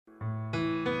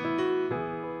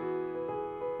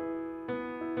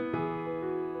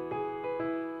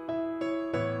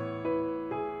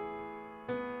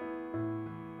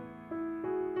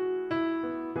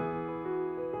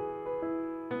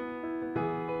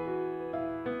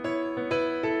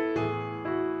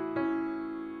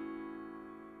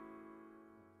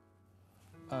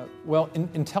Well,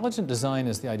 intelligent design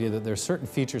is the idea that there are certain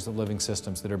features of living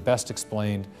systems that are best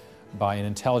explained by an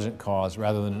intelligent cause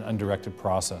rather than an undirected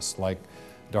process, like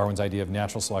Darwin's idea of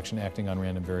natural selection acting on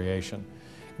random variation.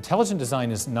 Intelligent design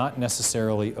is not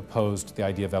necessarily opposed to the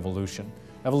idea of evolution.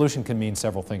 Evolution can mean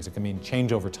several things. It can mean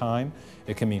change over time,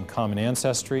 it can mean common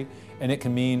ancestry, and it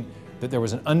can mean that there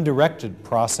was an undirected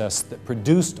process that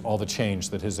produced all the change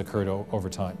that has occurred over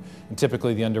time. And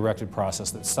typically the undirected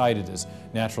process that's cited is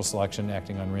natural selection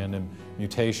acting on random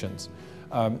mutations.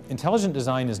 Intelligent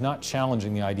design is not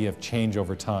challenging the idea of change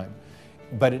over time,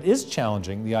 but it is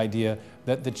challenging the idea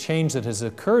that the change that has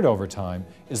occurred over time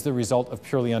is the result of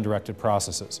purely undirected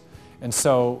processes. And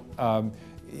so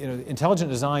intelligent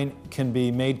design can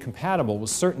be made compatible with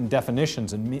certain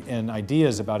definitions and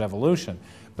ideas about evolution,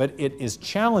 but it is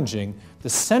challenging the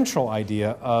central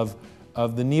idea of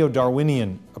the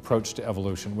neo-Darwinian approach to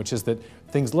evolution, which is that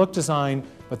things look designed,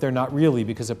 but they're not really,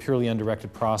 because a purely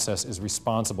undirected process is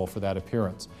responsible for that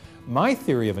appearance. My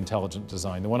theory of intelligent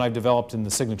design, the one I've developed in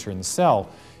the signature in the cell,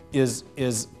 is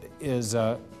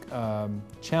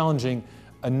challenging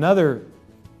another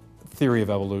theory of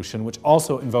evolution, which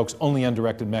also invokes only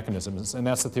undirected mechanisms, and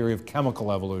that's the theory of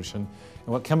chemical evolution. And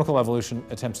what chemical evolution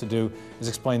attempts to do is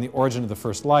explain the origin of the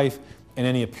first life and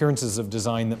any appearances of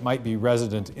design that might be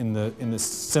resident in the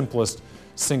simplest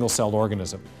single-celled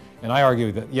organism. And I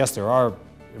argue that, yes, there are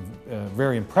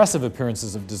very impressive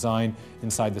appearances of design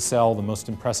inside the cell. The most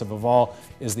impressive of all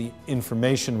is the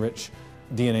information-rich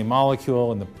DNA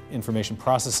molecule and the information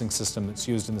processing system that's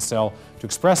used in the cell to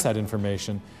express that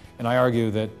information. And I argue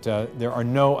that there are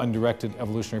no undirected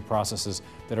evolutionary processes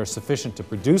that are sufficient to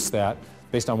produce that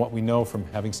based on what we know from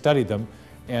having studied them,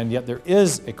 and yet there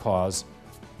is a cause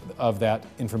of that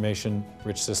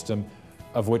information-rich system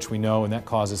of which we know, and that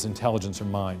cause is intelligence or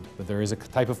mind. That there is a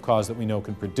type of cause that we know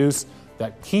can produce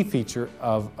that key feature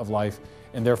of life,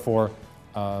 and therefore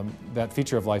that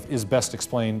feature of life is best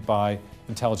explained by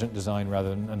intelligent design rather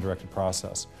than an undirected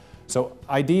process. So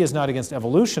ID is not against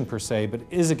evolution per se, but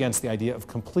is against the idea of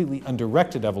completely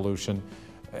undirected evolution,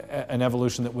 an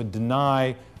evolution that would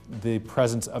deny the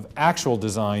presence of actual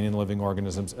design in living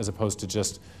organisms as opposed to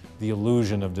just the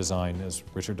illusion of design, as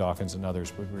Richard Dawkins and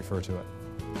others would refer to it.